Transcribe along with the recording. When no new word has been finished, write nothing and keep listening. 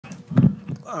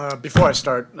Before I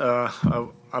start,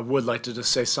 I would like to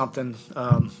just say something.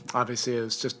 Obviously, it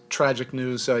was just tragic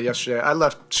news yesterday. I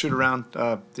left shoot around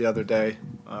the other day,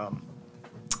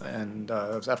 and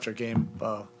it was after game,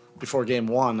 before game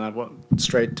one. I went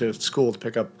straight to school to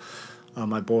pick up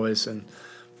my boys, and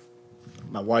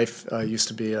my wife used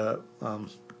to be a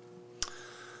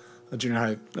junior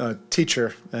high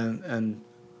teacher, and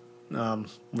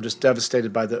we're just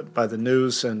devastated by the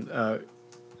news, and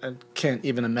can't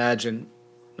even imagine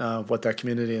what that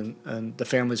community and the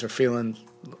families are feeling,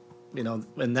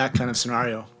 in that kind of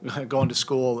scenario, going to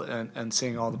school and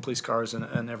seeing all the police cars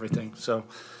and everything. So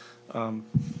I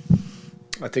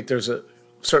think there's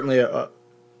certainly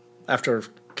after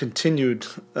continued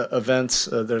events,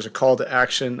 there's a call to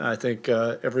action. I think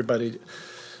everybody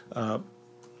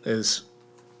is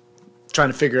trying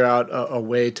to figure out a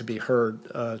way to be heard,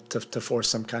 to force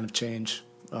some kind of change.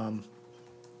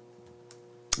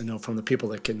 From the people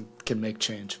that can make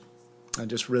change. I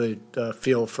just really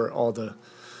feel for all the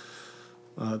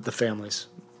families.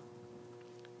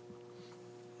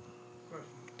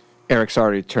 Erik,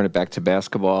 sorry to turn it back to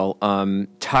basketball.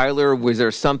 Tyler, was there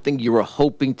something you were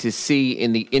hoping to see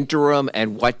in the interim,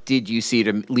 and what did you see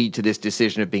to lead to this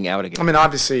decision of being out again? I mean,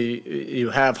 obviously, you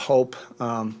have hope,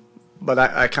 but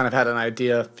I kind of had an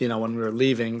idea, when we were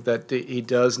leaving, that he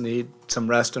does need some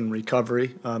rest and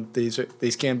recovery.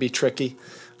 These can be tricky.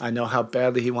 I know how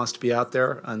badly he wants to be out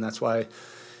there, and that's why,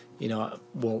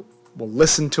 we'll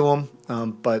listen to him.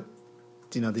 But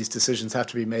these decisions have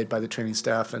to be made by the training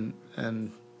staff and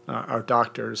our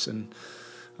doctors, and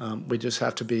we just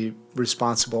have to be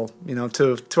responsible,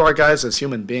 to our guys as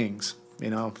human beings.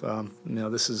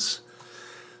 This is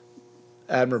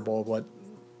admirable what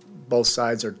both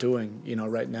sides are doing,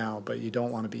 right now, but you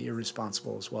don't want to be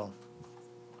irresponsible as well.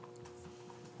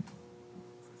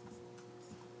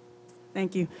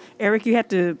 Thank you. Erik, you had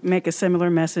to make a similar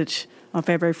message on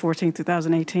February 14,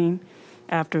 2018,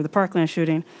 after the Parkland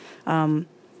shooting.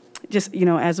 Just,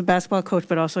 as a basketball coach,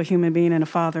 but also a human being and a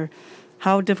father,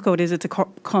 how difficult is it to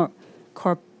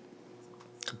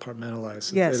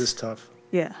compartmentalize? Yes. It is tough.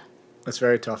 Yeah. It's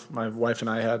very tough. My wife and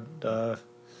I had, kind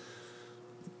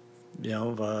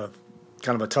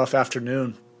of a tough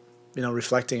afternoon,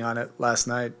 reflecting on it last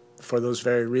night for those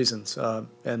very reasons.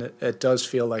 And it does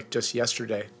feel like just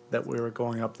yesterday that we were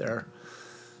going up there,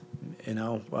 and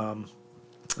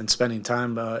spending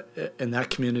time in that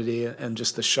community, and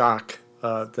just the shock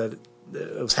that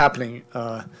it was happening,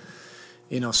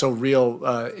 so real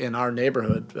in our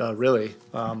neighborhood, really,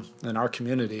 in our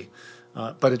community.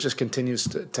 But it just continues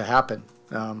to happen.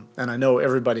 And I know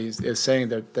everybody is saying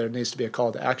that there needs to be a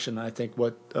call to action. And I think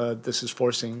what this is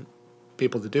forcing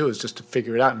people to do is just to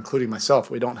figure it out, including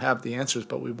myself. We don't have the answers,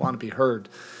 but we want to be heard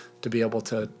to be able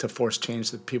to force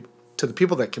change to the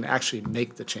people that can actually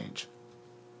make the change.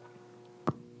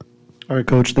 All right,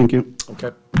 Coach, thank you.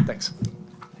 Okay, thanks.